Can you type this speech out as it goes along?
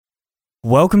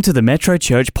Welcome to the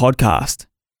Metrochurch podcast.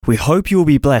 We hope you will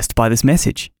be blessed by this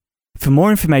message. For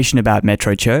more information about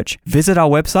Metrochurch, visit our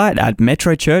website at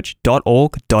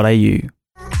metrochurch.org.au.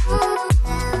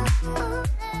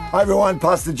 Hi everyone,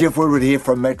 Pastor Geoff Woodward here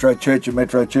from Metrochurch and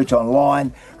Metrochurch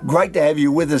Online. Great to have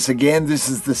you with us again. This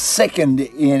is the second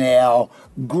in our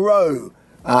Grow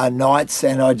nights,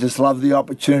 and I just love the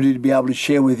opportunity to be able to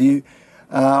share with you.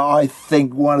 I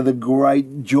think one of the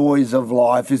great joys of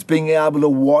life is being able to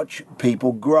watch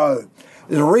people grow.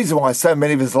 There's a reason why so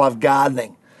many of us love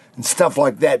gardening and stuff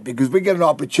like that, because we get an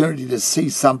opportunity to see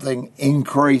something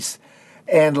increase.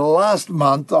 And last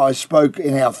month I spoke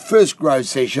in our first Grow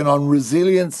session on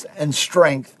resilience and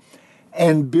strength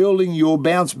and building your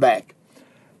bounce back.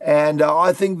 And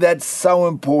I think that's so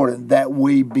important that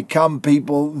we become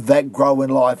people that grow in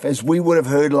life. As we would have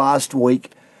heard last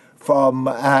week from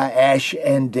Ash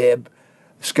and Deb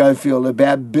Schofield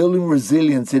about building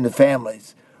resilience in the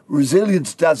families.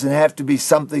 Resilience doesn't have to be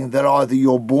something that either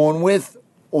you're born with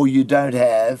or you don't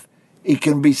have. It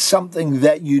can be something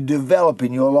that you develop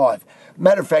in your life.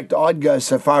 Matter of fact, I'd go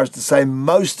so far as to say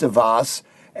most of us,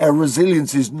 our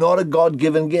resilience is not a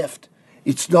God-given gift.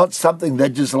 It's not something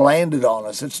that just landed on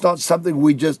us. It's not something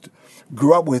we just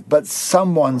grew up with, but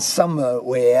someone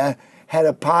somewhere had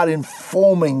a part in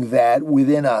forming that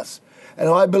within us. And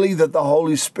I believe that the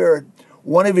Holy Spirit,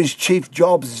 one of his chief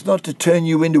jobs is not to turn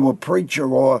you into a preacher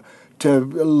or to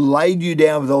lay you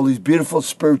down with all these beautiful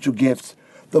spiritual gifts.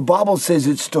 The Bible says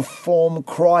it's to form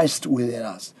Christ within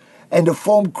us. And to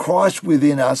form Christ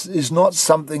within us is not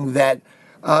something that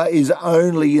is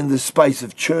only in the space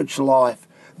of church life.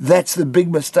 That's the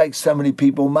big mistake so many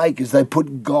people make, is they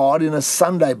put God in a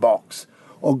Sunday box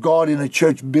or God in a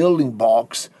church building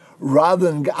box,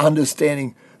 rather than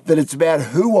understanding that it's about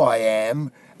who I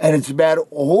am and it's about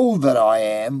all that I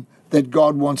am that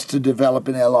God wants to develop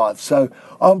in our life. So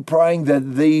I'm praying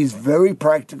that these very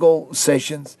practical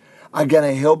sessions are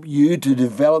going to help you to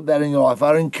develop that in your life.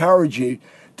 I encourage you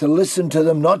to listen to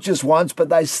them, not just once, but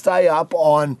they stay up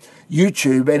on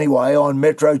YouTube anyway, on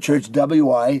Metro Church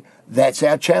WA. That's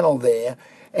our channel there.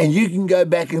 And you can go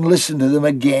back and listen to them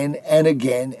again and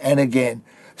again and again.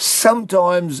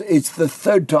 Sometimes it's the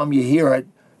third time you hear it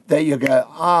that you go,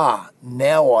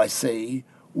 now I see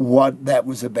what that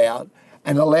was about.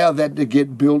 And allow that to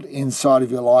get built inside of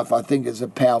your life, I think, is a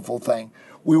powerful thing.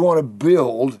 We want to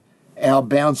build our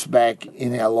bounce back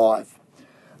in our life.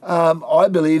 I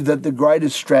believe that the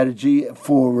greatest strategy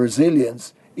for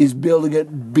resilience is building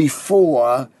it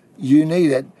before you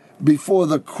need it, before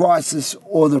the crisis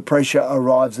or the pressure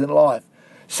arrives in life.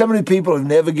 So many people have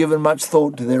never given much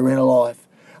thought to their inner life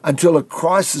until a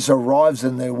crisis arrives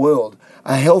in their world,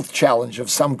 a health challenge of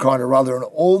some kind or other, and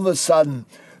all of a sudden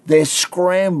they're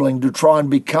scrambling to try and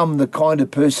become the kind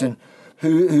of person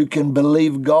who can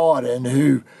believe God and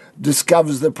who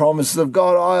discovers the promises of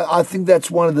God. I think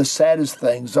that's one of the saddest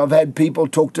things. I've had people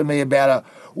talk to me about a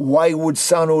wayward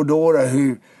son or daughter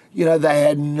who, they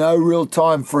had no real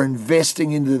time for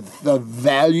investing into the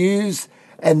values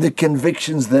and the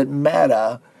convictions that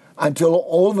matter until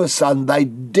all of a sudden they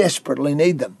desperately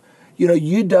need them.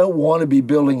 You don't want to be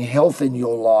building health in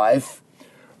your life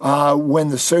when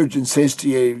the surgeon says to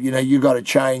you, you got to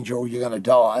change or you're going to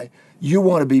die. You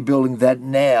want to be building that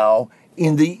now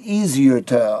in the easier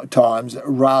times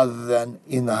rather than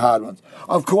in the hard ones.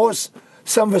 Of course,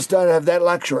 some of us don't have that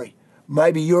luxury.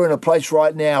 Maybe you're in a place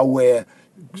right now where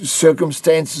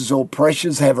circumstances or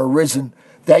pressures have arisen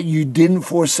that you didn't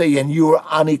foresee and you were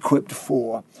unequipped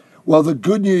for. Well, the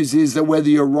good news is that whether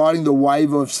you're riding the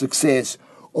wave of success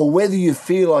or whether you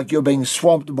feel like you're being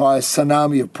swamped by a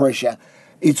tsunami of pressure,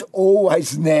 it's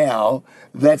always now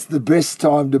that's the best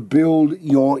time to build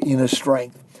your inner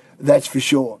strength. That's for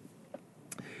sure.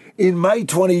 In May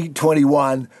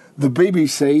 2021, the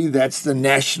BBC, that's the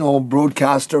national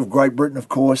broadcaster of Great Britain, of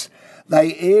course,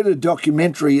 they aired a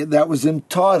documentary that was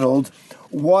entitled,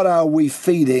 "What Are We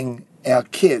Feeding Our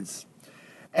Kids?"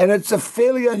 And it's a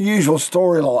fairly unusual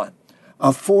storyline.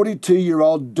 A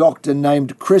 42-year-old doctor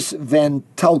named Chris Van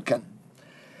Tulken.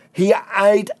 He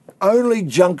ate only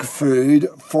junk food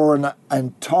for an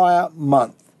entire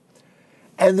month.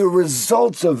 And the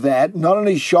results of that not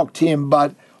only shocked him,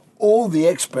 but all the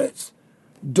experts.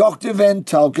 Dr. Van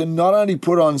Tulken not only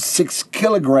put on 6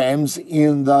 kilograms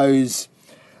in those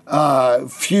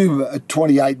few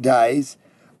 28 days,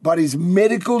 but his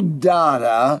medical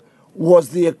data was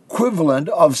the equivalent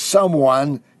of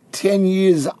someone 10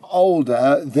 years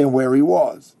older than where he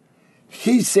was.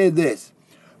 He said this,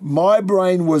 "My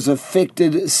brain was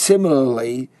affected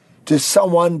similarly to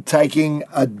someone taking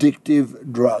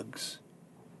addictive drugs."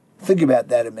 Think about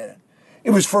that a minute.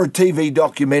 It was for a TV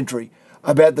documentary.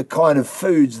 about the kind of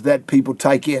foods that people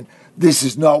take in. This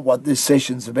is not what this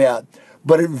session's about,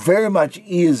 but it very much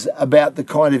is about the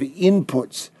kind of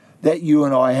inputs that you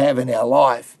and I have in our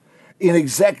life. In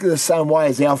exactly the same way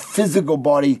as our physical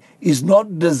body is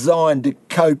not designed to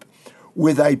cope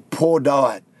with a poor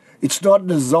diet. It's not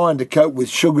designed to cope with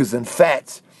sugars and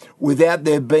fats without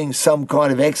there being some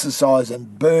kind of exercise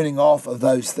and burning off of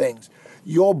those things.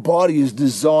 Your body is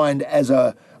designed as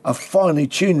a finely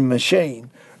tuned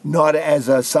machine, not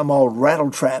as some old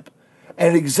rattle trap.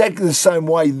 And exactly the same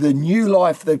way, the new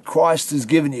life that Christ has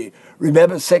given you.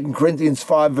 Remember 2 Corinthians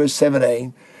 5 verse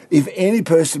 17, if any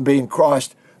person be in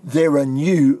Christ, they're a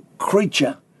new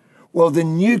creature. Well, the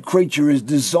new creature is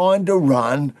designed to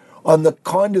run on the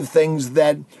kind of things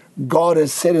that God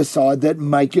has set aside that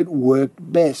make it work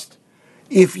best.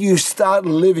 If you start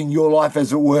living your life,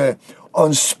 as it were,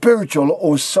 on spiritual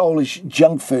or soulish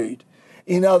junk food,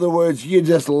 in other words, you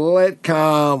just let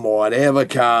come whatever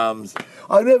comes.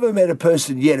 I've never met a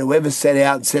person yet who ever set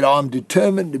out and said, I'm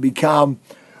determined to become,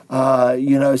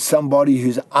 somebody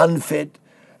who's unfit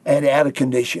and out of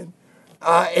condition.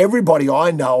 Everybody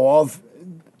I know of,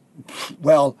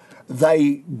 well,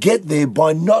 they get there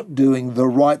by not doing the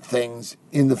right things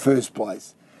in the first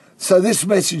place. So this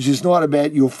message is not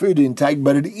about your food intake,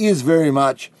 but it is very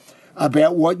much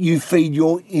about what you feed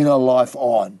your inner life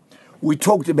on. We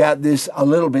talked about this a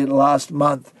little bit last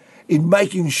month in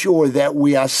making sure that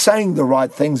we are saying the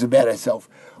right things about ourselves.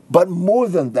 But more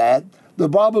than that, the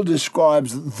Bible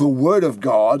describes the Word of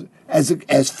God as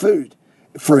food.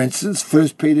 For instance, 1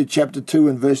 Peter chapter 2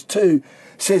 and verse 2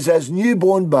 says, as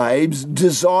newborn babes,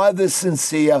 desire the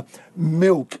sincere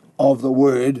milk of the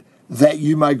Word, that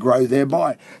you may grow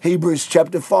thereby. Hebrews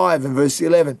chapter 5 and verse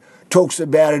 11 talks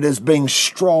about it as being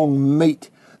strong meat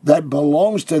that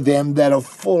belongs to them that are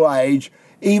full age,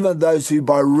 even those who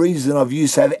by reason of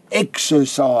use have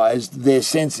exercised their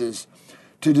senses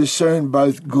to discern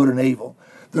both good and evil.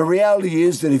 The reality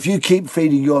is that if you keep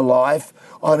feeding your life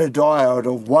on a diet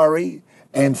of worry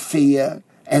and fear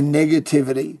and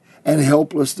negativity and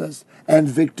helplessness and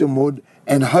victimhood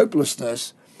and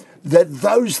hopelessness, that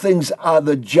those things are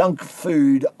the junk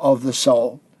food of the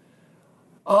soul.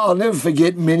 I'll never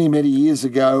forget many, many years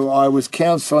ago, I was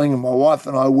counselling, and my wife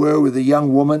and I were, with a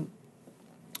young woman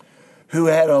who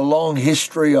had a long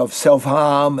history of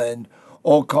self-harm and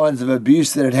all kinds of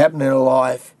abuse that had happened in her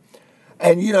life.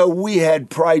 And, we had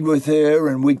prayed with her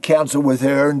and we counselled with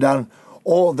her and done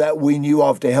all that we knew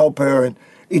of to help her. And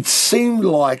it seemed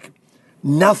like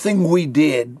nothing we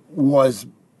did was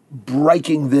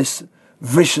breaking this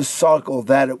vicious cycle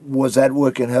that was at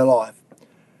work in her life.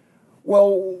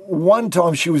 Well, one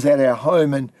time she was at our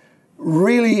home, and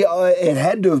really it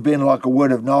had to have been like a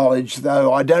word of knowledge,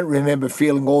 though I don't remember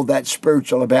feeling all that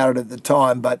spiritual about it at the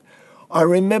time. But I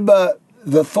remember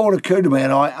the thought occurred to me,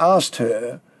 and I asked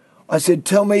her, I said,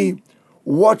 tell me,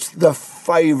 what's the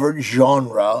favourite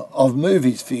genre of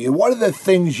movies for you? What are the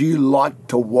things you like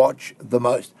to watch the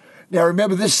most? Now,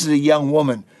 remember, this is a young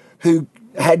woman who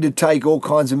had to take all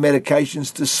kinds of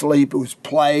medications to sleep, who was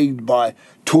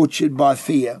tortured by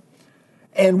fear.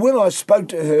 And when I spoke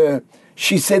to her,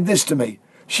 she said this to me.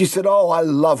 She said, I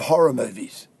love horror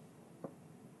movies.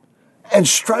 And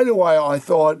straight away I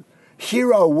thought,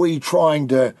 here are we trying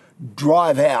to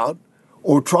drive out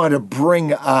or trying to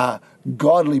bring a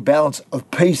godly balance of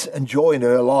peace and joy into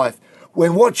her life,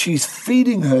 when what she's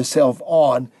feeding herself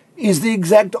on is the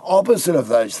exact opposite of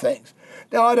those things.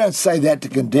 Now, I don't say that to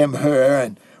condemn her,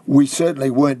 and we certainly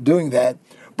weren't doing that,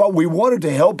 but we wanted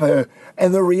to help her.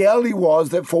 And the reality was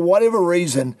that for whatever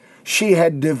reason, she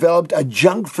had developed a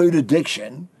junk food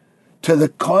addiction to the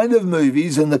kind of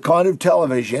movies and the kind of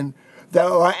television that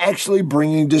were actually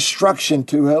bringing destruction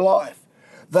to her life.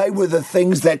 They were the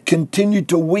things that continued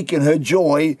to weaken her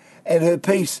joy and her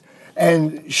peace.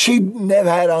 And she never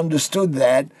had understood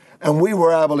that. And we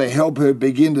were able to help her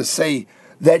begin to see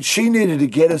that she needed to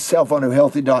get herself on a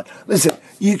healthy diet. Listen,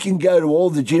 you can go to all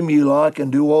the gym you like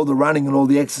and do all the running and all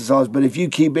the exercise, but if you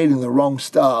keep eating the wrong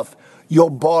stuff, your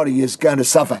body is going to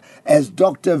suffer. As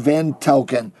Dr. Van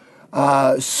Tulken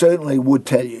certainly would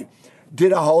tell you,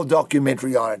 did a whole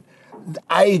documentary on it.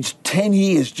 Aged 10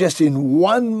 years just in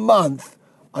 1 month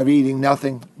of eating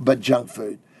nothing but junk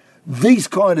food. These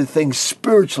kind of things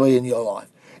spiritually in your life,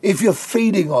 if you're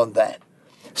feeding on that,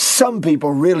 some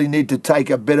people really need to take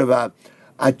a bit of a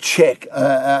check,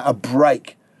 a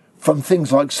break from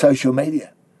things like social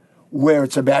media, where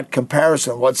it's about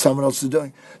comparison, what someone else is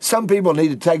doing. Some people need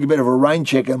to take a bit of a rain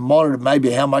check and monitor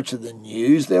maybe how much of the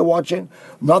news they're watching.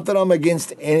 Not that I'm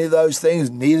against any of those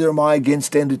things, neither am I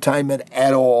against entertainment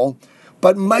at all,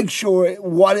 but make sure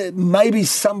maybe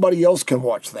somebody else can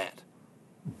watch that.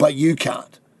 but you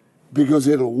can't, because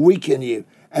it'll weaken you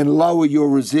and lower your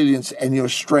resilience and your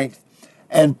strength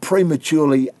and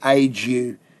prematurely age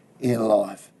you in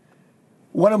life.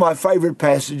 One of my favourite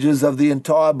passages of the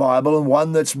entire Bible, and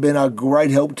one that's been a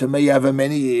great help to me over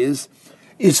many years,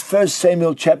 is 1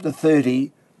 Samuel chapter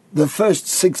 30, the first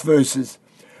 6 verses.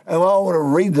 And I want to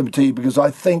read them to you because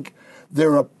I think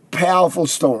they're a powerful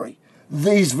story.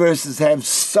 These verses have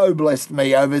so blessed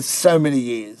me over so many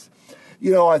years.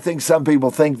 You know, I think some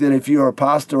people think that if you're a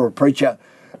pastor or a preacher,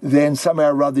 then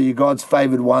somehow or other you're God's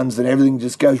favoured ones and everything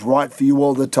just goes right for you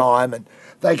all the time. And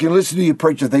they can listen to you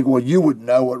preach and think, well, you wouldn't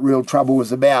know what real trouble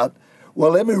was about.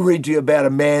 Well, let me read to you about a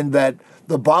man that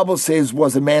the Bible says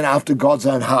was a man after God's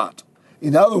own heart.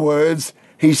 In other words,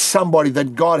 he's somebody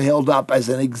that God held up as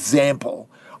an example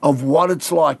of what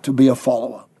it's like to be a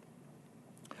follower.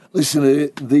 Listen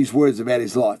to these words about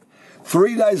his life.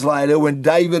 3 days later, when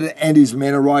David and his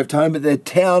men arrived home at their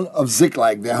town of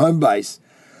Ziklag, their home base,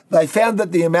 they found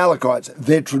that the Amalekites,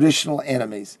 their traditional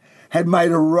enemies, had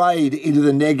made a raid into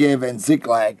the Negev and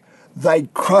Ziklag.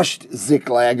 They'd crushed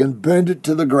Ziklag and burned it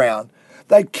to the ground.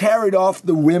 They carried off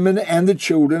the women and the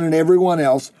children and everyone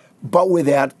else, but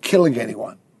without killing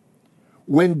anyone.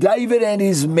 When David and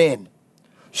his men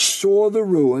saw the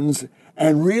ruins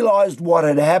and realized what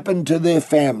had happened to their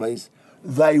families,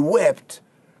 they wept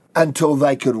until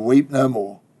they could weep no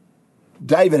more.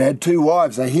 David had 2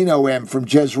 wives, Ahinoam from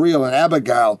Jezreel and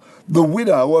Abigail, the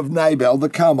widow of Nabal the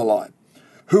Carmelite,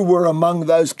 who were among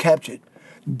those captured.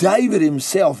 David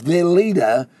himself, their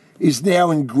leader, is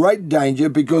now in great danger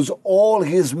because all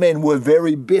his men were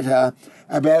very bitter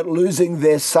about losing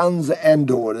their sons and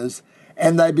daughters,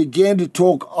 and they began to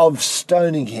talk of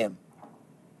stoning him.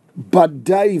 But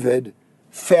David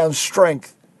found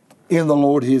strength in the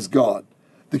Lord his God.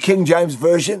 The King James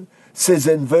Version says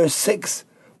in verse 6,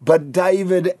 but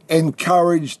David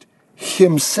encouraged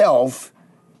himself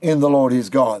in the Lord his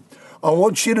God. I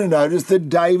want you to notice that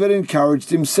David encouraged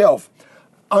himself.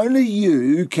 Only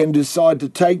you can decide to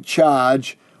take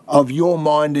charge of your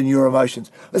mind and your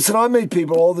emotions. Listen, I meet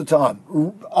people all the time,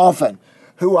 often,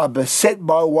 who are beset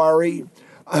by worry,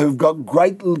 who've got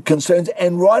great concerns,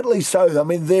 and rightly so. I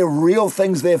mean, they're real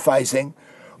things they're facing.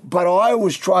 But I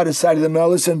always try to say to them, now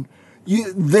listen,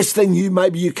 this thing,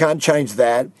 maybe you can't change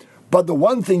that, but the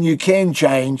one thing you can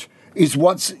change is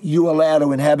what you allow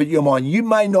to inhabit your mind. You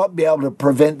may not be able to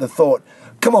prevent the thought.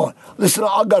 Come on, listen,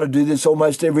 I've got to do this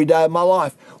almost every day of my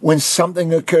life. When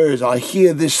something occurs, I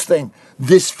hear this thing,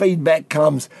 this feedback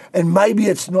comes, and maybe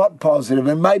it's not positive,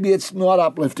 and maybe it's not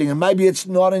uplifting, and maybe it's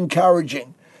not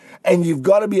encouraging. And you've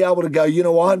got to be able to go, you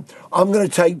know what, I'm going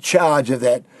to take charge of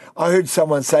that. I heard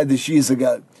someone say this years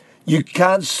ago, you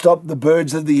can't stop the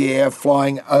birds of the air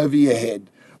flying over your head,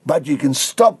 but you can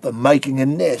stop them making a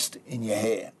nest in your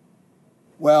hair.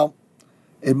 Well,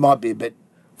 it might be a bit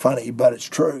funny, but it's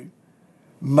true.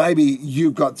 Maybe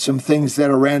you've got some things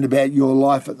that are around about your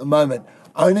life at the moment.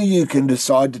 Only you can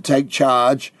decide to take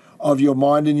charge of your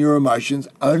mind and your emotions.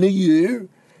 Only you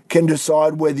can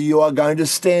decide whether you are going to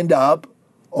stand up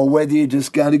or whether you're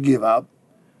just going to give up,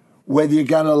 whether you're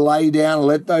going to lay down and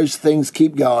let those things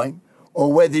keep going,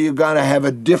 or whether you're going to have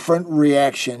a different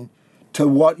reaction to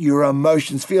what your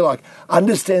emotions feel like.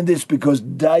 Understand this, because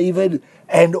David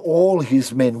and all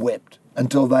his men wept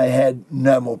until they had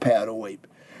no more power to weep.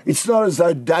 It's not as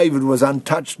though David was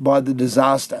untouched by the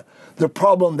disaster. The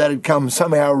problem that had come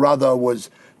somehow or other was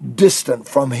distant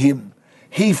from him.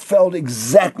 He felt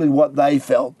exactly what they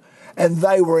felt, and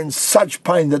they were in such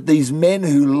pain that these men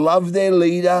who loved their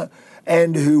leader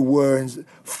and who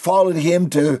followed him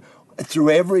through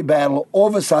every battle, all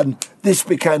of a sudden, this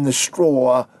became the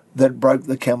straw that broke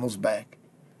the camel's back.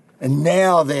 And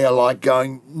now they're like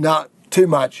going, no, too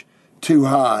much, too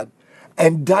hard.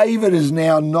 And David has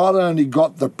now not only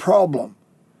got the problem,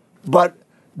 but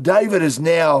David is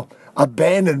now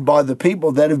abandoned by the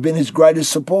people that have been his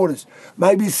greatest supporters.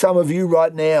 Maybe some of you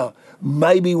right now,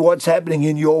 maybe what's happening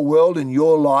in your world, in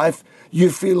your life, you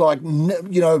feel like,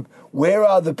 you know, where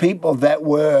are the people that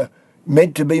were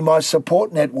meant to be my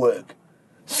support network?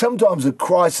 Sometimes a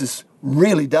crisis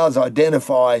really does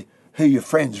identify who your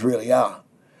friends really are.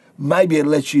 Maybe it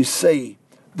lets you see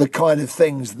the kind of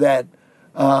things that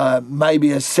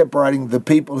maybe are separating the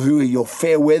people who are your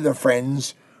fair weather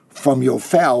friends from your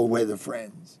foul weather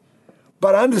friends.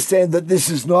 But understand that this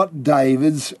is not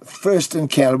David's first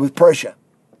encounter with pressure.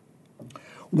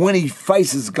 When he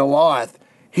faces Goliath,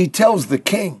 he tells the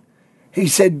king, he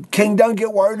said, King, don't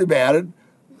get worried about it.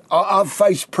 I've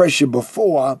faced pressure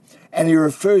before. And he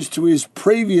refers to his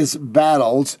previous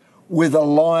battles with a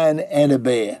lion and a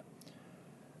bear.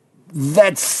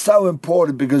 That's so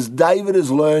important because David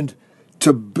has learned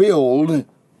to build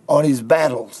on his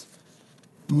battles.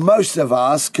 Most of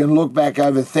us can look back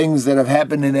over things that have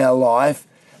happened in our life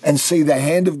and see the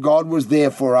hand of God was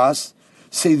there for us,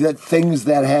 see that things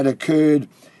that had occurred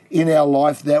in our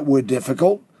life that were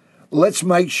difficult. Let's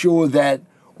make sure that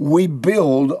we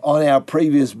build on our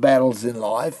previous battles in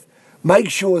life. Make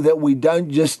sure that we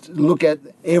don't just look at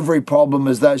every problem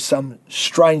as though some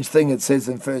strange thing, it says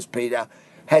in 1 Peter,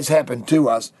 has happened to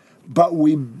us, but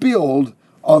we build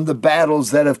on the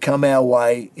battles that have come our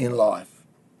way in life.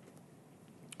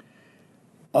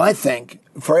 I think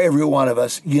for every one of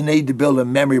us, you need to build a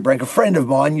memory bank. A friend of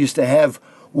mine used to have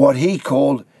what he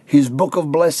called his book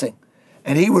of blessing,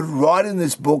 and he would write in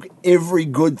this book every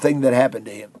good thing that happened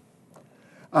to him.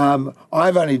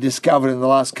 I've only discovered in the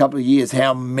last couple of years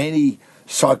how many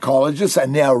psychologists are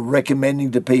now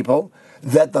recommending to people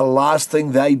that the last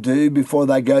thing they do before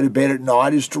they go to bed at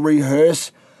night is to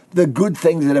rehearse the good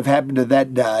things that have happened to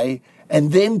that day,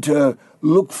 and then to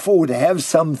look forward to have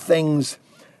some things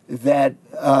that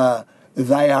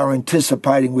they are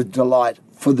anticipating with delight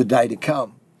for the day to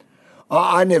come.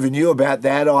 I never knew about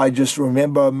that. I just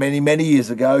remember many, many years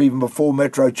ago, even before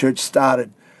Metro Church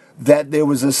started, that there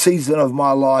was a season of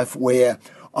my life where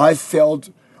I felt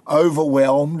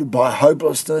overwhelmed by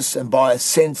hopelessness and by a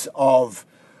sense of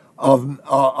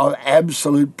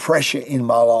absolute pressure in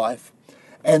my life.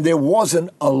 And there wasn't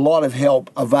a lot of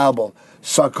help available.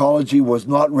 Psychology was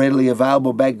not readily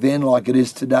available back then like it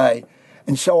is today.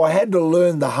 And so I had to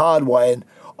learn the hard way, and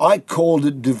I called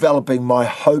it developing my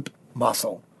hope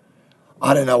muscle.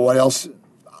 I don't know what else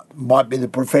might be the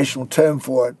professional term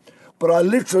for it, but I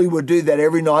literally would do that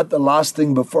every night, the last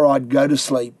thing before I'd go to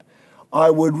sleep. I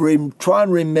would try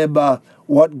and remember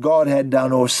what God had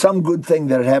done or some good thing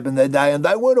that had happened that day, and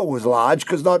they weren't always large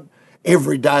because not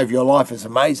every day of your life is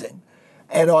amazing.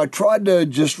 And I tried to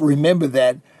just remember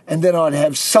that, and then I'd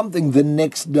have something the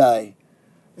next day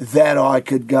that I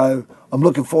could go, I'm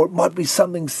looking for. It might be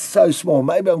something so small.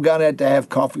 Maybe I'm going out to have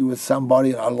coffee with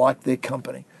somebody and I like their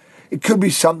company. It could be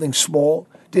something small.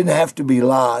 Didn't have to be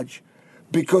large.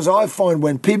 Because I find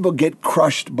when people get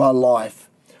crushed by life,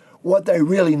 what they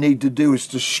really need to do is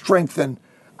to strengthen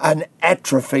an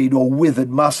atrophied or withered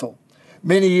muscle.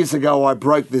 Many years ago, I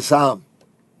broke this arm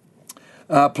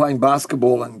playing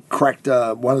basketball and cracked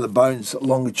one of the bones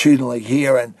longitudinally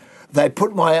here. And they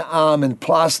put my arm in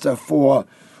plaster for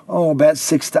about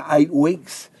 6 to 8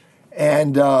 weeks.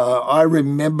 And I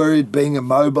remember it being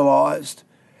immobilized.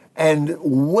 And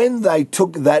when they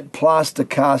took that plaster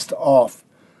cast off,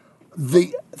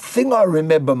 the thing I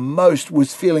remember most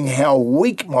was feeling how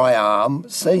weak my arm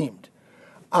seemed.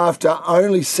 After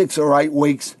only 6 or 8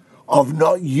 weeks of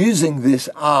not using this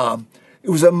arm, it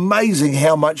was amazing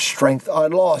how much strength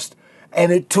I'd lost.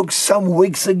 And it took some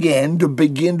weeks again to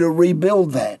begin to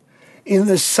rebuild that. In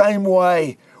the same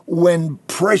way, when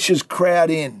pressures crowd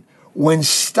in, when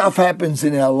stuff happens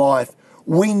in our life,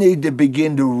 we need to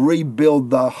begin to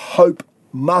rebuild the hope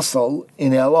muscle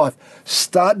in our life.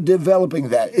 Start developing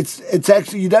that. It's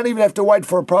actually, you don't even have to wait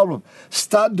for a problem.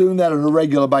 Start doing that on a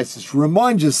regular basis.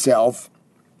 Remind yourself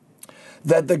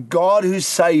that the God who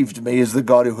saved me is the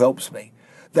God who helps me.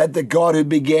 That the God who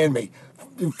began me.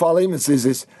 Philemon says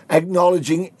this,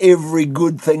 acknowledging every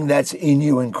good thing that's in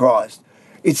you in Christ.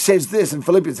 It says this in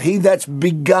Philippians, he that's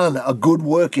begun a good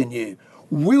work in you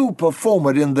will perform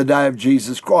it in the day of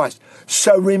Jesus Christ.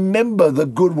 So remember the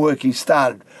good work he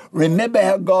started. Remember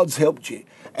how God's helped you.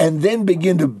 And then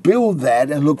begin to build that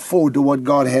and look forward to what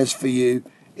God has for you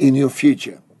in your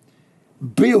future.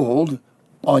 Build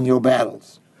on your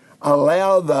battles.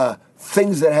 Allow the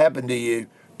things that happen to you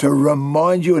to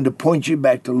remind you and to point you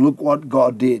back to look what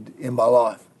God did in my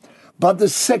life. But the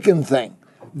second thing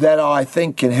that I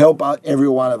think can help every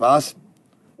one of us,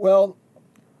 well,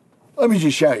 let me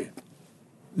just show you.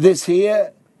 This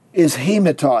here is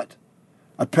hematite.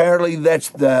 Apparently that's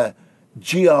the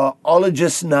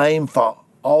geologist's name for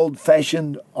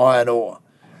old-fashioned iron ore.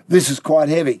 This is quite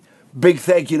heavy. Big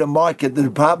thank you to Mike at the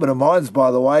Department of Mines,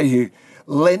 by the way, who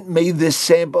lent me this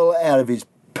sample out of his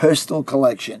personal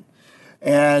collection.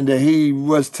 And he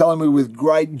was telling me with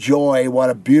great joy what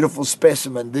a beautiful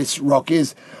specimen this rock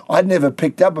is. I'd never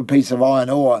picked up a piece of iron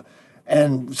ore.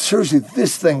 And seriously,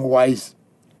 this thing weighs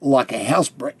like a house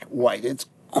brick weight. It's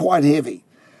quite heavy.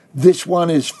 This one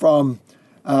is from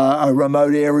a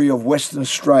remote area of Western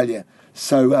Australia.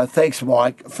 So thanks,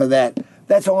 Mike, for that.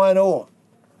 That's iron ore.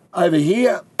 Over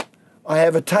here, I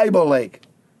have a table leg.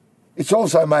 It's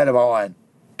also made of iron,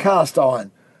 cast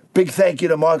iron. Big thank you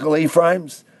to Michael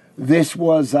Ephraim's. This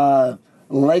was a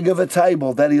leg of a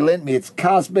table that he lent me. It's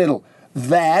cast metal.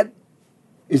 That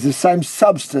is the same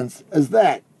substance as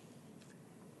that.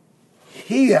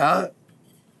 Here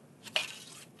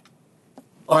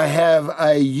I have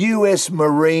a US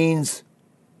Marines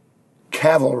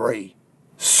cavalry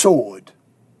sword.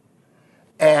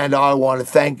 And I want to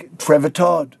thank Trevor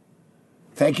Todd.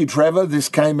 Thank you, Trevor. This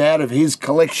came out of his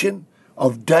collection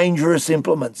of dangerous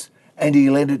implements, and he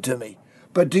lent it to me.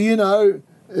 But do you know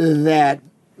that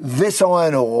this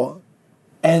iron ore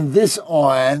and this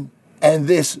iron and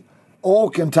this all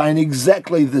contain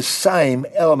exactly the same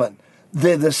element?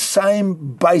 They're the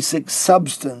same basic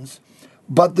substance,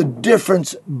 but the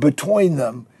difference between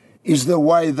them is the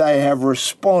way they have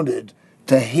responded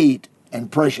to heat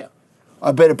and pressure.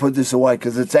 I better put this away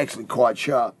because it's actually quite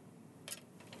sharp.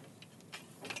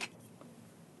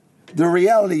 The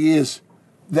reality is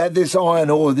that this iron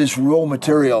ore, this raw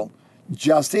material,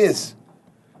 just is.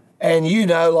 And you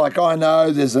know, like I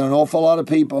know, there's an awful lot of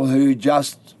people who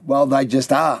just, well, they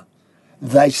just are.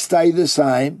 They stay the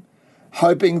same,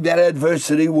 hoping that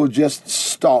adversity will just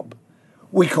stop.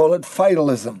 We call it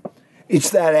fatalism. It's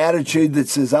that attitude that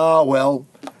says, well,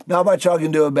 not much I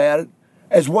can do about it.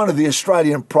 As one of the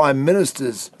Australian Prime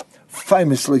Ministers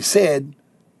famously said,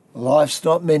 life's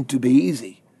not meant to be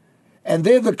easy. And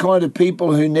they're the kind of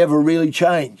people who never really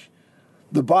change.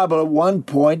 The Bible at one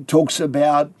point talks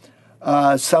about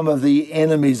some of the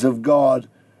enemies of God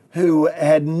who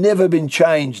had never been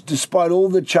changed. Despite all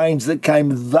the change that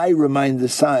came, they remained the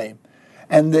same.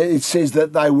 And it says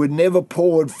that they were never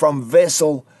poured from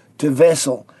vessel to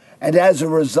vessel. And as a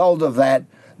result of that,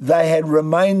 they had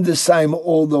remained the same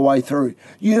all the way through.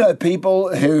 You know,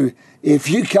 people who, if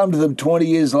you come to them 20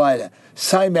 years later,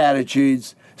 same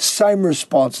attitudes, same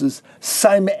responses,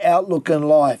 same outlook in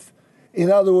life.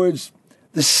 In other words,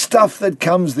 the stuff that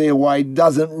comes their way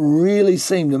doesn't really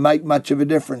seem to make much of a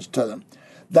difference to them.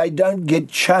 They don't get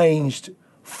changed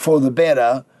for the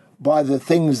better by the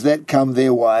things that come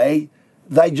their way.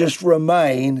 They just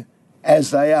remain as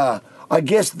they are. I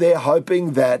guess they're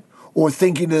hoping that, or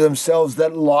thinking to themselves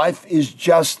that life is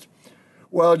just,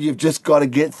 well, you've just got to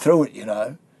get through it, you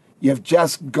know. You've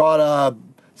just got to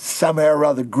somehow or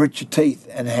other grit your teeth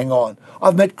and hang on.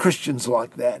 I've met Christians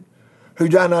like that who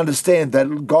don't understand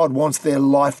that God wants their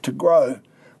life to grow.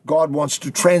 God wants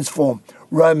to transform.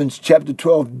 Romans chapter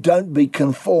 12, don't be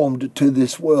conformed to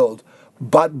this world,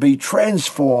 but be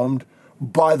transformed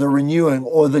by the renewing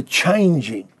or the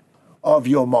changing of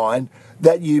your mind,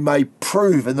 that you may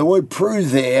prove. And the word prove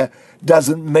there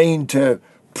doesn't mean to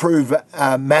prove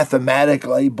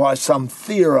mathematically by some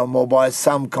theorem or by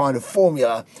some kind of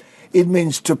formula. It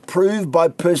means to prove by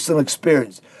personal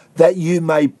experience, that you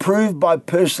may prove by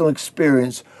personal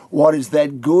experience what is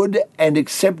that good and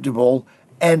acceptable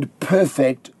and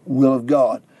perfect will of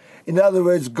God. In other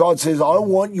words, God says, I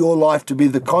want your life to be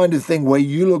the kind of thing where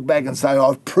you look back and say,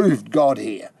 I've proved God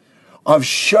here. I've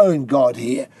shown God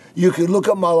here. You can look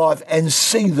at my life and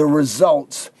see the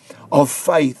results of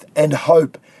faith and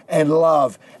hope and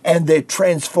love and their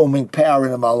transforming power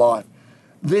into my life.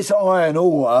 This iron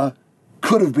ore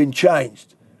could have been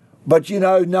changed. But you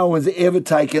know, no one's ever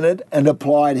taken it and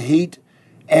applied heat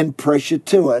and pressure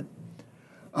to it.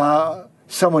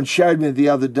 Someone showed me the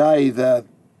other day the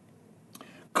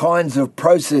kinds of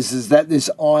processes that this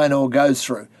iron ore goes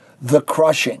through. The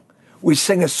crushing. We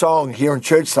sing a song here in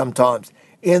church sometimes.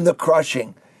 In the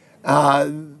crushing,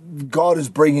 God is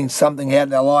bringing something out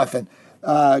in our life.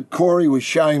 And Corey was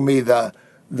showing me the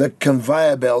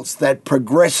conveyor belts that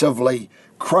progressively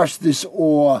crush this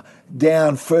ore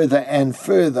down further and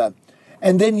further.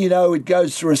 And then, you know, it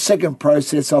goes through a second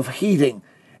process of heating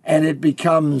and it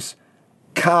becomes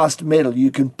cast metal.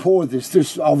 You can pour this.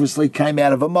 This obviously came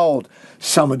out of a mold.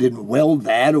 Someone didn't weld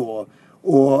that or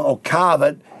carve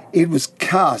it. It was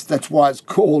cast. That's why it's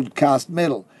called cast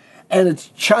metal. And it's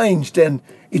changed and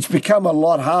it's become a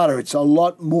lot harder. It's a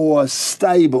lot more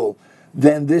stable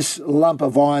than this lump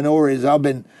of iron ore is. I've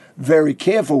been very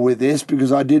careful with this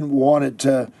because I didn't want it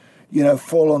to, you know,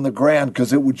 fall on the ground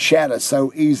because it would shatter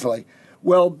so easily.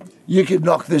 Well, you could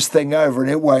knock this thing over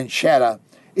and it won't shatter.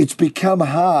 It's become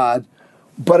hard,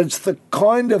 but it's the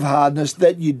kind of hardness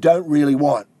that you don't really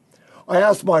want. I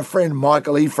asked my friend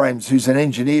Michael Ephraim's, who's an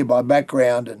engineer by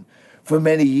background and for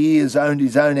many years owned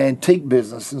his own antique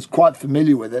business and is quite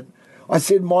familiar with it. I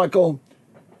said, Michael,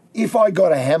 if I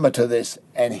got a hammer to this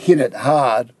and hit it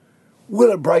hard,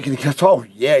 will it break? And he goes, oh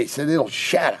yeah, he said, it'll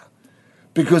shatter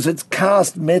because it's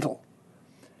cast metal.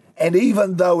 And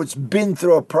even though it's been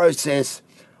through a process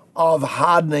of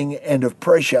hardening and of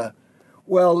pressure,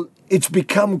 well, it's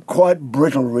become quite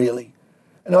brittle, really.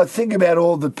 And I think about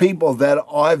all the people that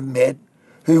I've met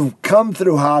who've come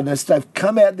through hardness, they've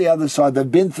come out the other side, they've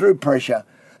been through pressure,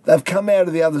 they've come out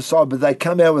of the other side, but they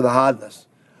come out with a hardness.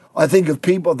 I think of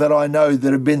people that I know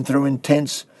that have been through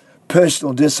intense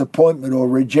personal disappointment or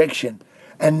rejection,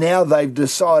 And now they've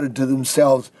decided to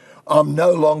themselves, I'm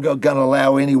no longer going to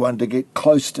allow anyone to get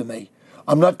close to me.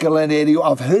 I'm not going to let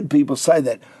anyone, I've heard people say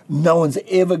that, no one's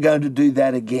ever going to do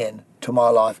that again to my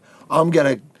life. I'm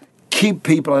going to keep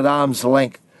people at arm's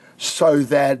length so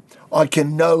that I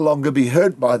can no longer be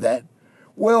hurt by that.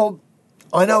 Well,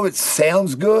 I know it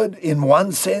sounds good in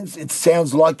one sense. It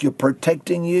sounds like you're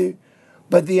protecting you.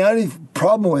 But the only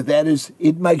problem with that is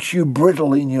it makes you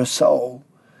brittle in your soul.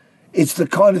 It's the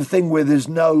kind of thing where there's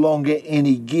no longer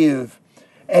any give.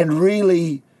 And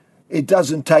really, it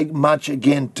doesn't take much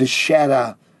again to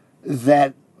shatter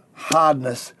that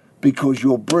hardness because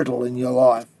you're brittle in your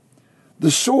life.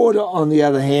 The sword, on the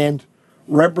other hand,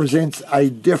 represents a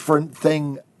different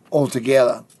thing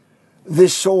altogether.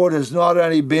 This sword has not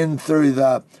only been through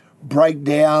the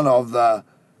breakdown of the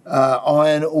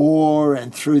iron ore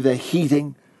and through the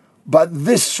heating, but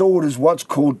this sword is what's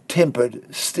called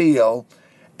tempered steel,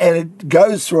 and it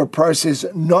goes through a process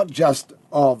not just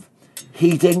of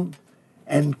heating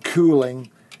and cooling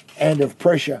and of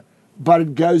pressure, but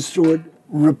it goes through it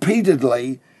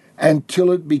repeatedly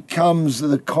until it becomes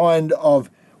the kind of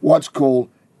what's called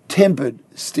tempered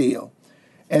steel.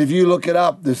 And if you look it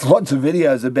up, there's lots of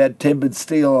videos about tempered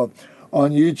steel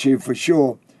on YouTube for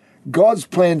sure. God's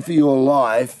plan for your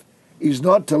life is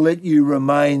not to let you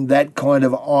remain that kind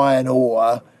of iron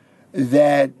ore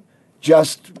that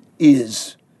just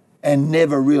is and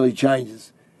never really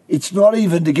changes. It's not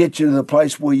even to get you to the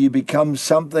place where you become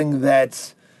something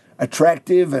that's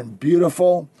attractive and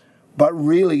beautiful, but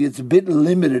really it's a bit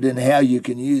limited in how you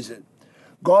can use it.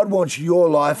 God wants your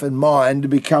life and mine to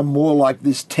become more like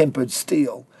this tempered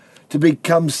steel, to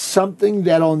become something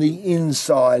that on the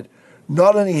inside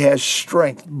not only has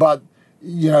strength, but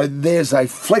there's a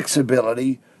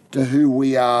flexibility to who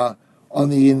we are on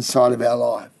the inside of our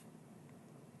life.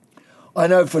 I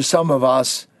know for some of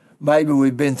us, maybe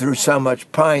we've been through so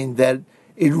much pain that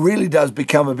it really does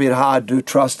become a bit hard to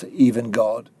trust even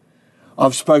God.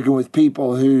 I've spoken with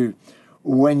people who,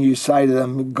 when you say to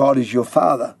them, God is your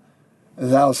father,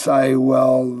 they'll say,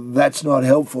 well, that's not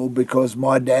helpful because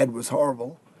my dad was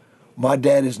horrible. My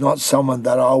dad is not someone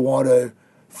that I want to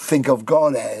think of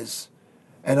God as.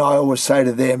 And I always say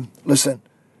to them, listen,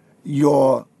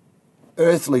 your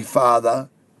earthly father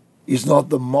is not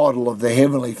the model of the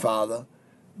Heavenly Father.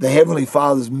 The Heavenly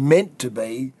Father's meant to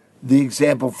be the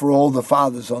example for all the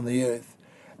fathers on the earth.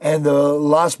 And the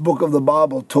last book of the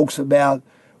Bible talks about,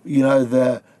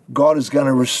 God is going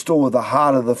to restore the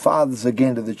heart of the fathers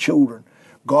again to the children.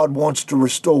 God wants to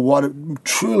restore what it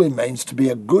truly means to be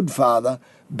a good father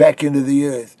back into the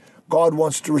earth. God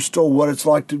wants to restore what it's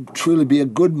like to truly be a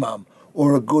good mum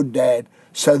or a good dad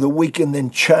so that we can then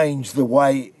change the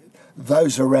way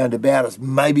those around about us.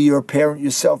 Maybe you're a parent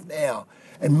yourself now,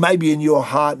 and maybe in your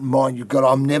heart and mind you've got,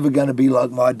 I'm never going to be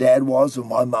like my dad was or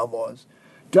my mum was.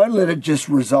 Don't let it just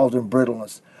result in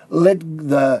brittleness. Let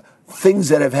the things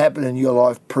that have happened in your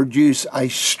life produce a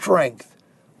strength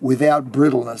without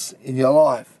brittleness in your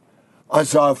life.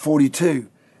 Isaiah 42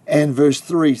 and verse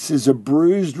 3 says, a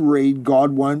bruised reed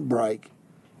God won't break,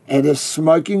 and a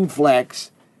smoking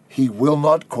flax he will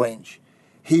not quench.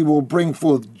 He will bring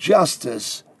forth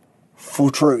justice for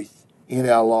truth in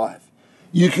our life.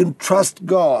 You can trust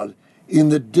God in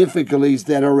the difficulties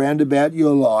that are round about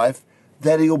your life,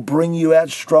 that he'll bring you out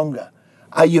stronger.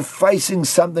 Are you facing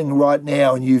something right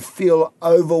now and you feel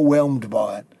overwhelmed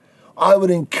by it? I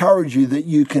would encourage you that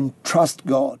you can trust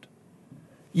God.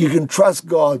 You can trust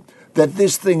God that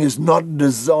this thing is not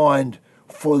designed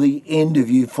for the end of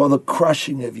you, for the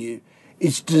crushing of you.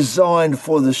 It's designed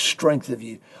for the strength of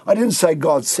you. I didn't say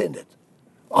God sent it.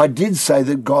 I did say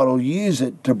that God will use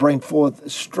it to bring forth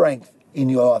strength in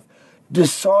your life.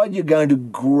 Decide you're going to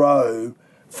grow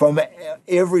from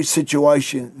every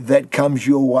situation that comes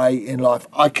your way in life.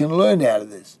 I can learn out of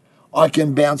this. I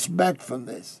can bounce back from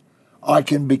this. I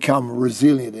can become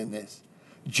resilient in this.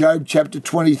 Job chapter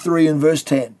 23 and verse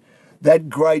 10, that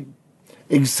great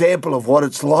example of what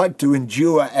it's like to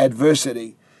endure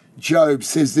adversity. Job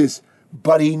says this,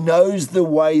 but he knows the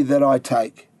way that I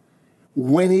take.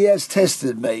 When he has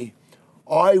tested me,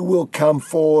 I will come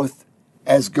forth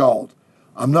as gold.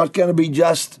 I'm not going to be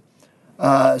just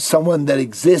someone that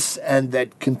exists and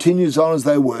that continues on as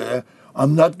they were.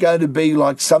 I'm not going to be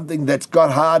like something that's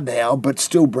got hard now but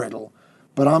still brittle.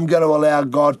 But I'm going to allow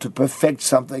God to perfect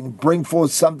something, bring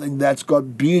forth something that's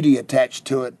got beauty attached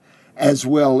to it as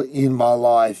well in my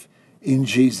life, in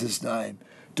Jesus' name.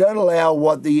 Don't allow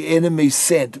what the enemy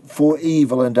sent for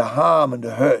evil and to harm and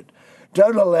to hurt.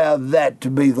 Don't allow that to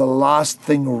be the last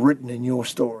thing written in your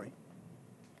story.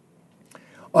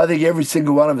 I think every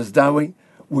single one of us, don't we?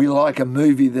 We like a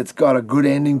movie that's got a good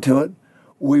ending to it.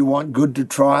 We want good to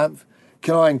triumph.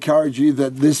 Can I encourage you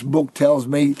that this book tells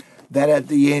me that at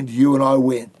the end you and I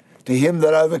win. To him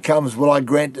that overcomes will I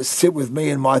grant to sit with me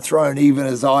in my throne, even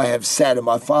as I have sat in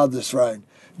my Father's throne,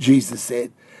 Jesus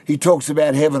said. He talks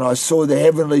about heaven. I saw the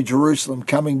heavenly Jerusalem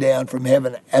coming down from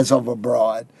heaven as of a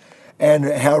bride, and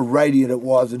how radiant it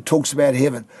was, and talks about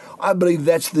heaven. I believe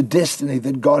that's the destiny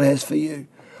that God has for you.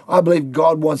 I believe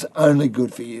God wants only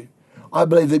good for you. I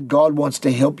believe that God wants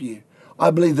to help you. I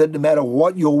believe that no matter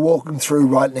what you're walking through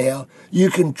right now,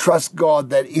 you can trust God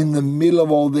that in the middle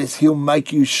of all this, he'll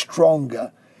make you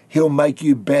stronger. He'll make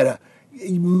you better.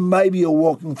 Maybe you're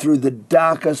walking through the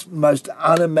darkest, most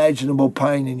unimaginable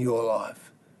pain in your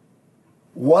life.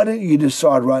 Why don't you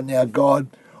decide right now, God,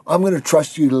 I'm going to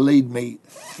trust you to lead me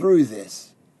through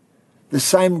this. The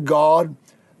same God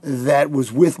that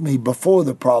was with me before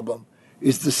the problem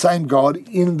is the same God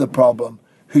in the problem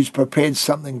who's prepared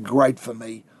something great for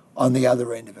me on the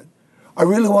other end of it. I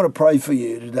really want to pray for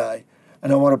you today,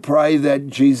 and I want to pray that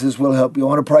Jesus will help you. I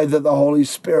want to pray that the Holy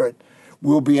Spirit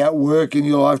will be at work in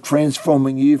your life,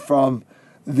 transforming you from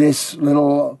this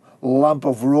little lump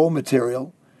of raw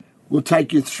material. Will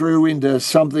take you through into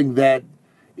something that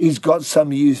he's got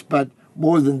some use, but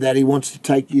more than that, he wants to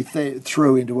take you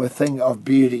through into a thing of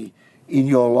beauty in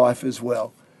your life as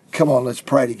well. Come on, let's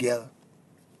pray together.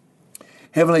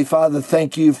 Heavenly Father,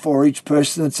 thank you for each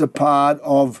person that's a part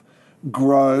of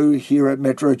Grow here at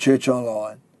Metro Church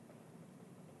Online.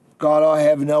 God, I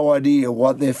have no idea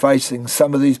what they're facing.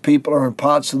 Some of these people are in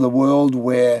parts of the world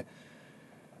where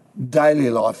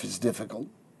daily life is difficult,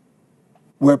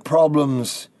 where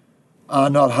problems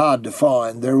are not hard to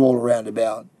find. They're all around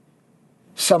about.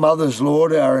 Some others,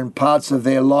 Lord, are in parts of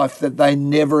their life that they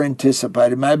never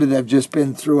anticipated. Maybe they've just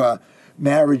been through a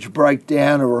marriage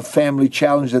breakdown or a family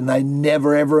challenge, and they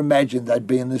never ever imagined they'd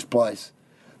be in this place.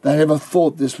 They never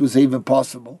thought this was even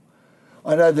possible.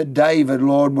 I know that David,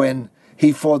 Lord, when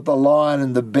he fought the lion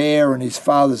and the bear in his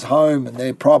father's home and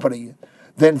their property,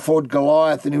 then fought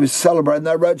Goliath, and he was celebrating.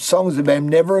 They wrote songs about him.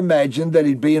 Never imagined that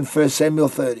he'd be in 1 Samuel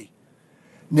 30.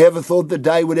 Never thought the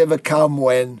day would ever come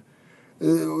when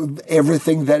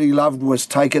everything that he loved was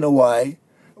taken away,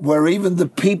 where even the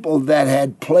people that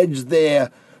had pledged their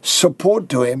support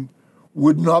to him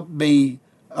would not be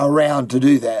around to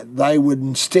do that. They would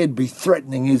instead be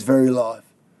threatening his very life.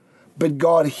 But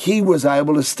God, he was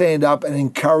able to stand up and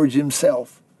encourage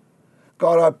himself.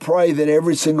 God, I pray that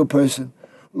every single person,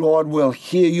 Lord, will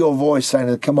hear your voice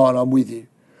saying, come on, I'm with you.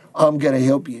 I'm going to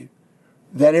help you.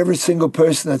 That every single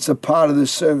person that's a part of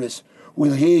this service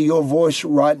will hear your voice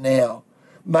right now.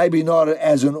 Maybe not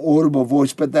as an audible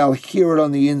voice, but they'll hear it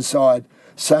on the inside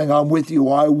saying, I'm with you.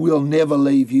 I will never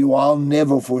leave you. I'll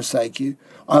never forsake you.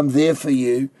 I'm there for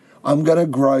you. I'm going to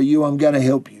grow you. I'm going to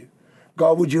help you.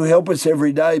 God, would you help us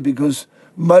every day? Because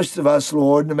most of us,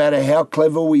 Lord, no matter how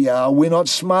clever we are, we're not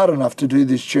smart enough to do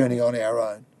this journey on our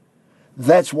own.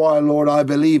 That's why, Lord, I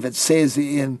believe it says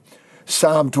in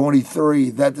Psalm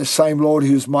 23 that the same Lord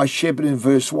who is my shepherd in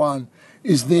verse 1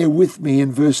 is there with me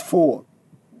in verse 4.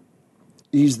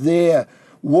 He's there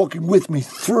walking with me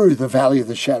through the valley of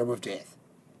the shadow of death,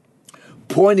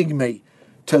 pointing me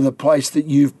to the place that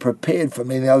you've prepared for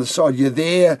me on the other side. You're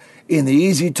there in the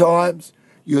easy times,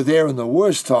 you're there in the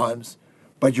worst times,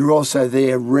 but you're also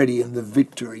there ready in the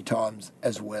victory times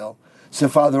as well. So,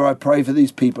 Father, I pray for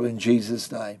these people in Jesus'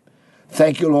 name.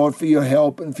 Thank you, Lord, for your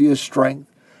help and for your strength.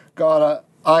 God,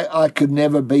 I could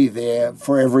never be there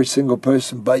for every single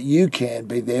person, but you can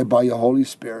be there by your Holy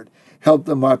Spirit. Help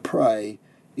them, I pray,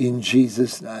 in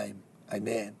Jesus' name.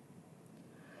 Amen.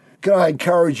 Can I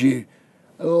encourage you,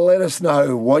 let us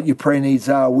know what your prayer needs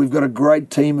are. We've got a great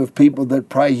team of people that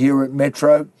pray here at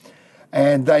Metro,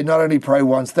 and they not only pray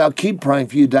once, they'll keep praying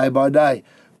for you day by day.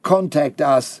 Contact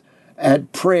us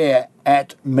at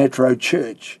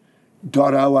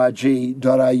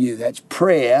prayer@metrochurch.org.au. That's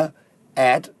prayer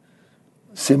at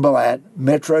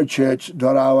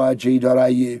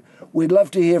metrochurch.org.au. We'd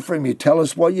love to hear from you. Tell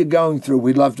us what you're going through.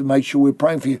 We'd love to make sure we're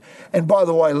praying for you. And by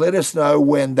the way, let us know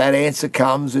when that answer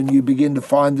comes and you begin to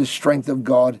find the strength of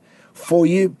God for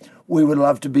you. We would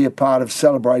love to be a part of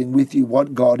celebrating with you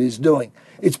what God is doing.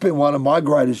 It's been one of my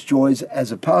greatest joys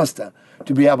as a pastor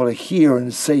to be able to hear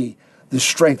and see the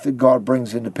strength that God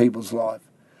brings into people's life.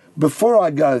 Before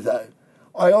I go, though,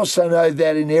 I also know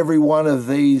that in every one of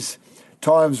these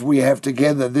times we have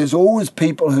together, there's always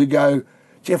people who go,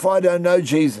 Geoff, I don't know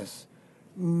Jesus.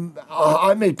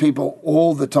 I meet people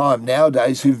all the time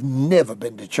nowadays who've never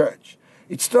been to church.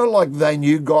 It's not like they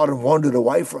knew God and wandered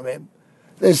away from him.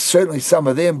 There's certainly some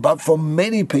of them, but for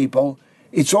many people,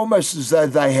 it's almost as though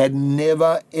they had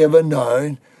never, ever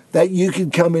known that you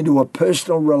could come into a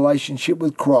personal relationship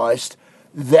with Christ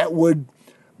that would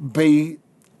be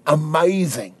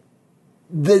amazing.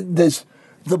 The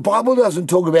Bible doesn't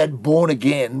talk about born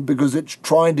again because it's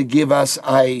trying to give us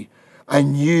a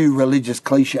new religious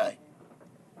cliche.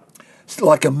 It's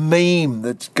like a meme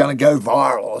that's going to go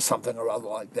viral or something or other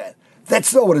like that.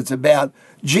 That's not what it's about.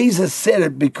 Jesus said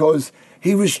it because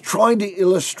he was trying to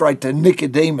illustrate to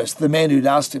Nicodemus, the man who'd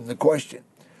asked him the question,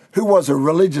 who was a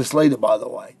religious leader, by the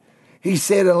way. He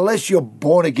said, unless you're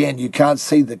born again, you can't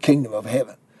see the kingdom of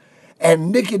heaven.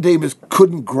 And Nicodemus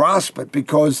couldn't grasp it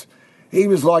because he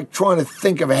was like trying to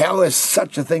think of how is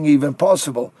such a thing even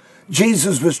possible.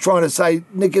 Jesus was trying to say,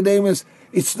 Nicodemus,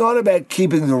 it's not about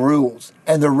keeping the rules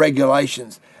and the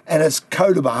regulations and its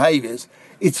code of behaviors.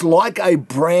 It's like a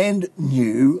brand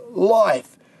new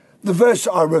life. The verse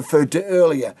I referred to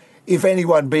earlier, if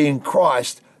anyone be in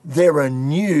Christ, they're a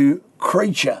new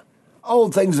creature.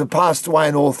 Old things have passed away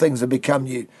and all things have become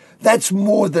new. That's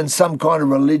more than some kind of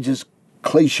religious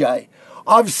cliche.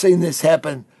 I've seen this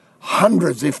happen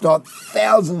hundreds, if not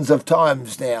thousands of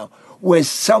times now, where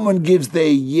someone gives their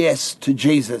yes to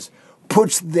Jesus,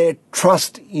 puts their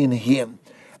trust in him,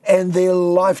 and their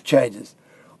life changes.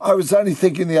 I was only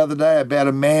thinking the other day about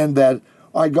a man that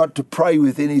I got to pray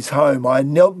with in his home. I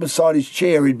knelt beside his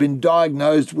chair. He'd been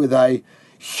diagnosed with a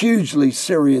hugely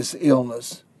serious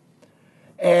illness.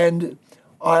 And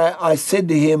I said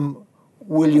to him,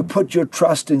 will you put your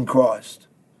trust in Christ?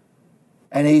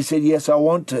 And he said, yes, I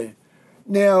want to.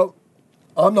 Now,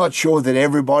 I'm not sure that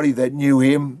everybody that knew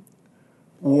him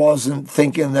wasn't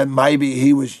thinking that maybe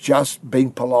he was just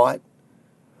being polite.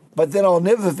 But then I'll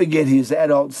never forget his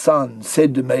adult son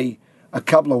said to me a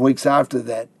couple of weeks after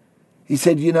that, he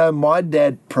said, you know, my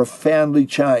dad profoundly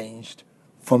changed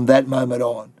from that moment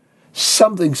on.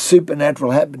 Something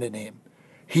supernatural happened in him.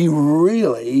 He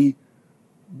really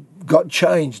got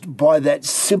changed by that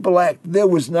simple act. There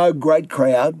was no great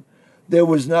crowd. There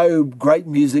was no great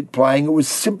music playing. It was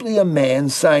simply a man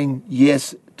saying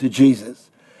yes to Jesus.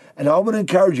 And I would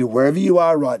encourage you, wherever you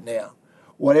are right now,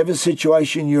 whatever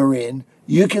situation you're in,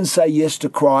 you can say yes to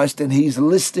Christ and he's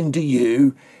listening to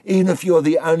you, even if you're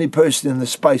the only person in the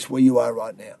space where you are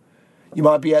right now. You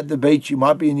might be at the beach, you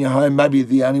might be in your home, maybe you're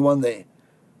the only one there.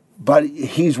 But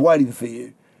he's waiting for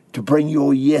you to bring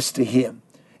your yes to him.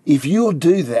 If you'll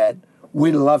do that,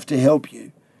 we'd love to help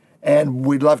you. And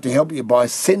we'd love to help you by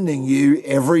sending you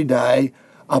every day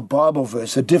a Bible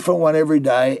verse, a different one every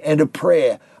day, and a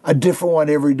prayer, a different one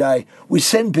every day. We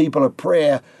send people a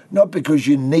prayer not because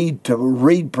you need to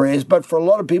read prayers, but for a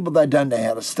lot of people, they don't know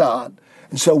how to start.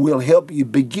 And so we'll help you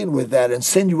begin with that and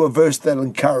send you a verse that'll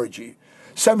encourage you.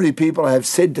 So many people have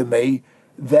said to me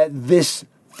that this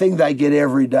thing they get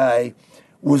every day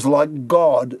was like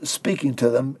God speaking to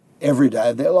them every day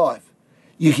of their life.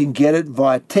 You can get it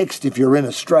via text if you're in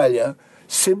Australia,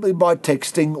 simply by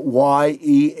texting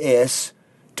YES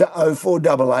to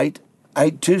 0488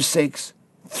 826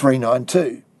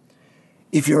 392.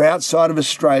 If you're outside of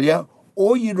Australia,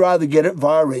 or you'd rather get it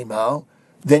via email,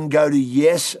 then go to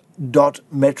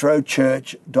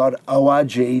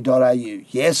yes.metrochurch.org.au.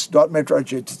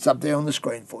 Yes.metrochurch, it's up there on the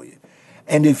screen for you.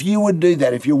 And if you would do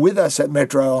that, if you're with us at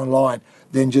Metro Online,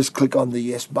 then just click on the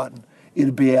yes button.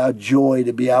 It'll be our joy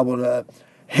to be able to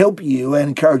help you and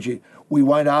encourage you. We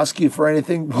won't ask you for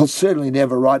anything. We'll certainly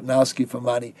never write and ask you for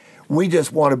money. We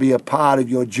just want to be a part of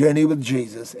your journey with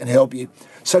Jesus and help you.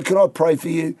 So can I pray for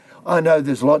you? I know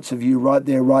there's lots of you right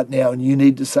there right now and you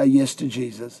need to say yes to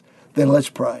Jesus. Then let's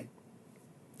pray.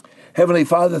 Heavenly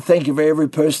Father, thank you for every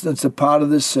person that's a part of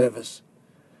this service.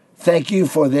 Thank you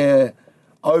for their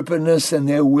openness and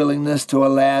their willingness to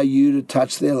allow you to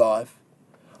touch their life.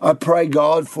 I pray,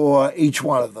 God, for each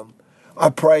one of them. I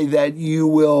pray that you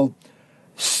will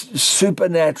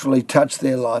supernaturally touch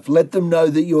their life. Let them know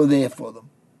that you're there for them.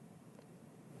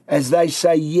 As they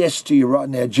say yes to you right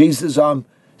now, Jesus, I'm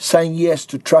saying yes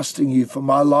to trusting you for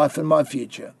my life and my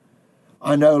future.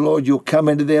 I know, Lord, you'll come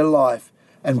into their life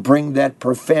and bring that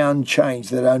profound change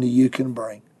that only you can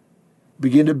bring.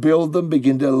 Begin to build them,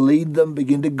 begin to lead them,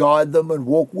 begin to guide them and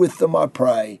walk with them, I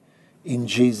pray, in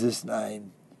Jesus'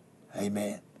 name.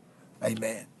 Amen.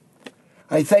 Amen.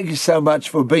 Hey, thank you so much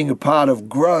for being a part of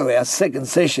Grow, our second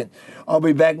session. I'll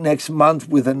be back next month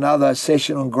with another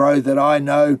session on Grow that I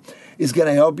know is going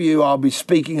to help you. I'll be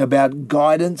speaking about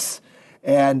guidance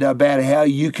and about how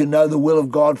you can know the will of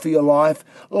God for your life.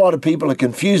 A lot of people are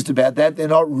confused about that. They're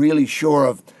not really sure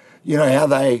of, how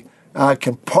they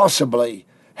can possibly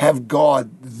have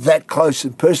God that close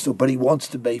and personal, but he wants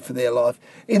to be for their life.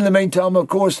 In the meantime, of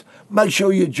course, make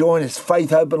sure you join us.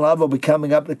 Faith, Hope and Love will be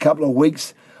coming up in a couple of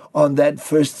weeks on that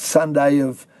first Sunday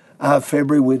of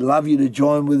February. We'd love you to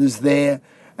join with us there.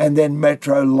 And then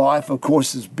Metro Life, of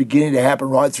course, is beginning to happen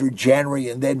right through January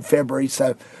and then February.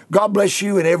 So God bless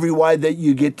you in every way that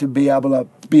you get to be able to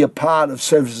be a part of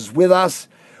services with us.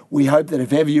 We hope that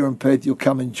if ever you're in Perth, you'll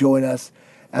come and join us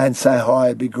and say hi.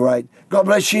 It'd be great. God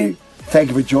bless you. Thank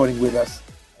you for joining with us.